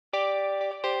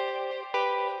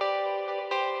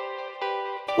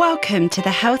Welcome to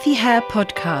the Healthy Hair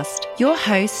Podcast. Your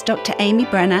host, Dr. Amy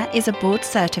Brenner, is a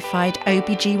board-certified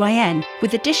OBGYN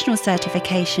with additional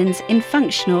certifications in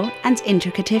functional and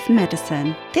integrative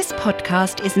medicine. This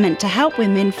podcast is meant to help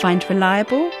women find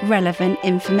reliable, relevant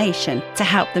information to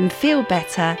help them feel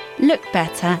better, look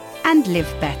better, and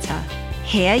live better.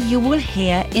 Here you will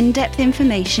hear in-depth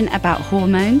information about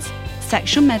hormones,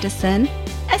 sexual medicine,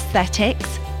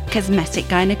 aesthetics, cosmetic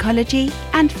gynecology,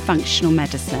 and functional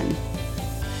medicine.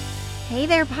 Hey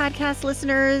there, podcast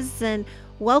listeners, and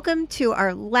welcome to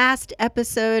our last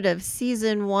episode of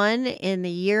Season 1 in the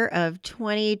year of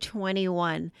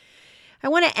 2021. I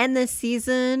want to end this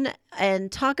season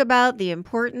and talk about the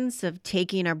importance of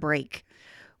taking a break.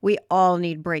 We all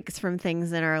need breaks from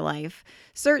things in our life.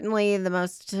 Certainly the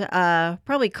most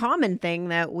probably common thing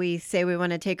that we say we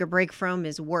want to take a break from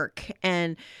is work.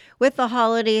 And with the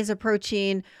holidays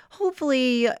approaching,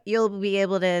 hopefully you'll be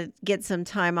able to get some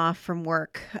time off from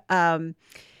work. I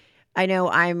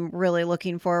know I'm really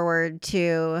looking forward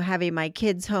to having my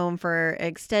kids home for an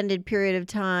extended period of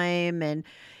time and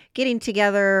getting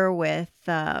together with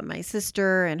my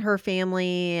sister and her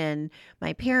family and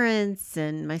my parents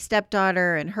and my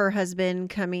stepdaughter and her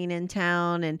husband coming in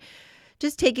town and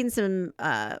just taking some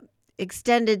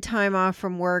extended time off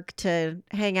from work to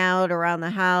hang out around the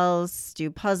house,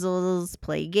 do puzzles,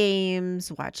 play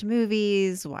games, watch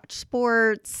movies, watch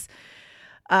sports.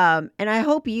 And I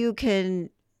hope you can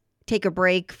take a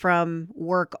break from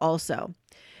work also.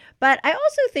 But I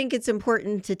also think it's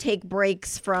important to take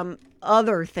breaks from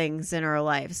other things in our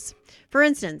lives. For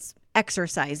instance,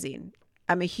 exercising.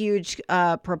 I'm a huge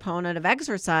proponent of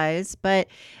exercise, but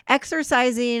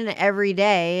exercising every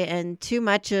day and too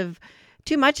much of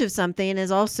something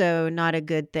is also not a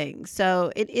good thing.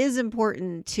 So it is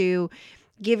important to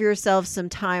give yourself some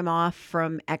time off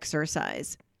from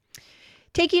exercise.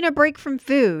 Taking a break from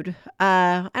food.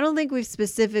 I don't think we've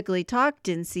specifically talked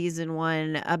in Season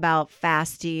 1 about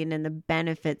fasting and the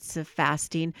benefits of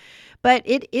fasting, but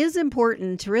it is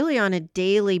important to really on a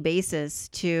daily basis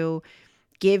to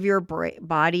give your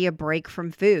body a break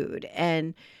from food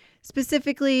and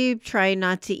specifically try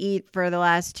not to eat for the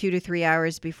last 2 to 3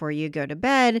 hours before you go to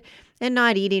bed and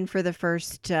not eating for the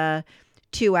first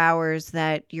 2 hours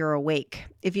that you're awake.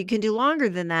 If you can do longer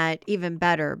than that, even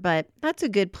better, but that's a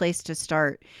good place to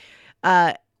start.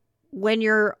 When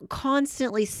you're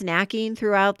constantly snacking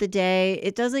throughout the day,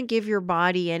 it doesn't give your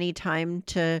body any time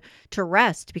to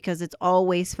rest because it's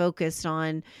always focused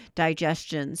on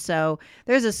digestion. So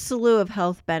there's a slew of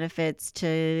health benefits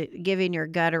to giving your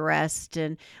gut a rest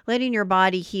and letting your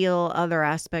body heal other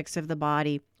aspects of the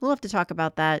body. We'll have to talk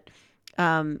about that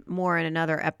more in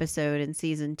another episode in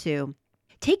Season 2.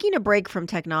 Taking a break from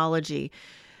technology.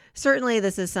 Certainly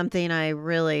this is something I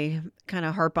really kind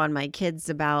of harp on my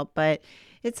kids about, but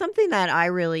it's something that I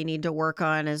really need to work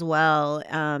on as well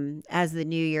as the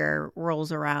new year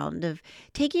rolls around, of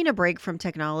taking a break from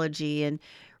technology and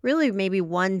really maybe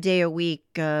one day a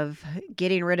week of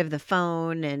getting rid of the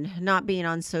phone and not being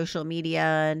on social media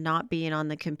and not being on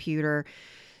the computer.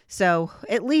 So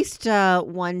at least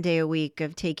one day a week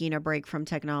of taking a break from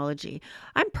technology.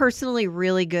 I'm personally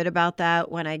really good about that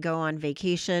when I go on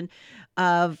vacation,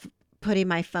 of putting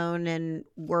my phone and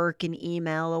work and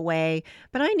email away.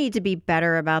 But I need to be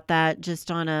better about that just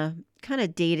on a kind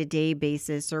of day-to-day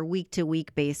basis or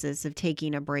week-to-week basis of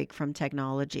taking a break from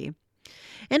technology.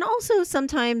 And also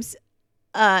sometimes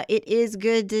it is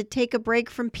good to take a break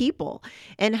from people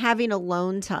and having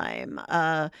alone time.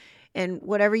 And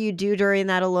whatever you do during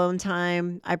that alone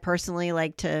time, I personally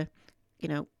like to,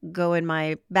 go in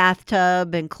my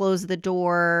bathtub and close the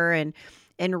door and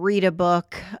read a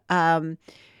book,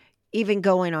 even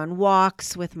going on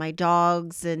walks with my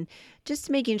dogs and just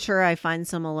making sure I find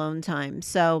some alone time.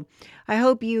 So I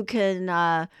hope you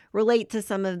can relate to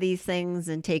some of these things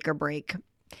and take a break.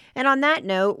 And on that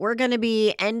note, we're going to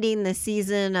be ending the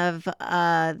season of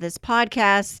this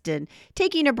podcast and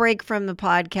taking a break from the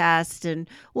podcast. And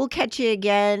we'll catch you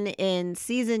again in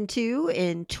Season 2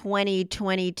 in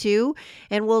 2022.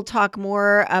 And we'll talk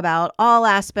more about all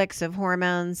aspects of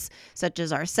hormones, such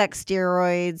as our sex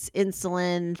steroids,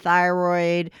 insulin,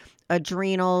 thyroid,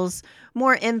 adrenals,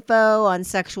 more info on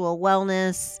sexual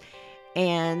wellness,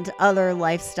 and other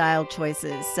lifestyle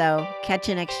choices. So catch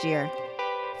you next year.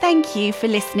 Thank you for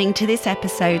listening to this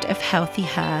episode of Healthy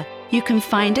Hair. You can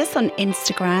find us on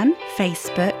Instagram,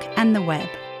 Facebook, and the web.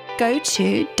 Go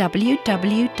to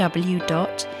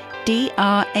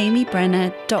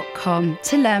www.dramybrenner.com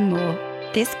to learn more.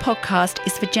 This podcast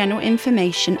is for general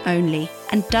information only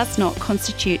and does not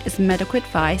constitute as medical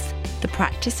advice, the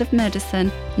practice of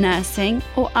medicine, nursing,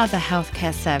 or other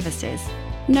healthcare services.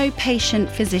 no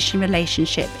patient-physician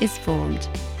relationship is formed.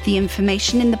 The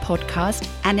information in the podcast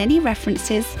and any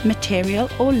references, material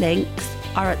or links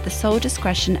are at the sole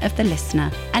discretion of the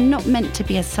listener and not meant to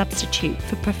be a substitute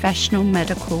for professional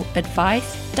medical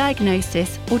advice,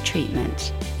 diagnosis or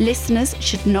treatment. Listeners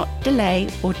should not delay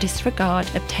or disregard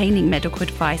obtaining medical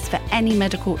advice for any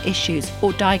medical issues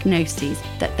or diagnoses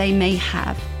that they may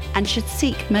have, and should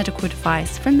seek medical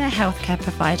advice from their healthcare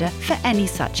provider for any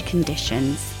such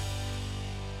conditions.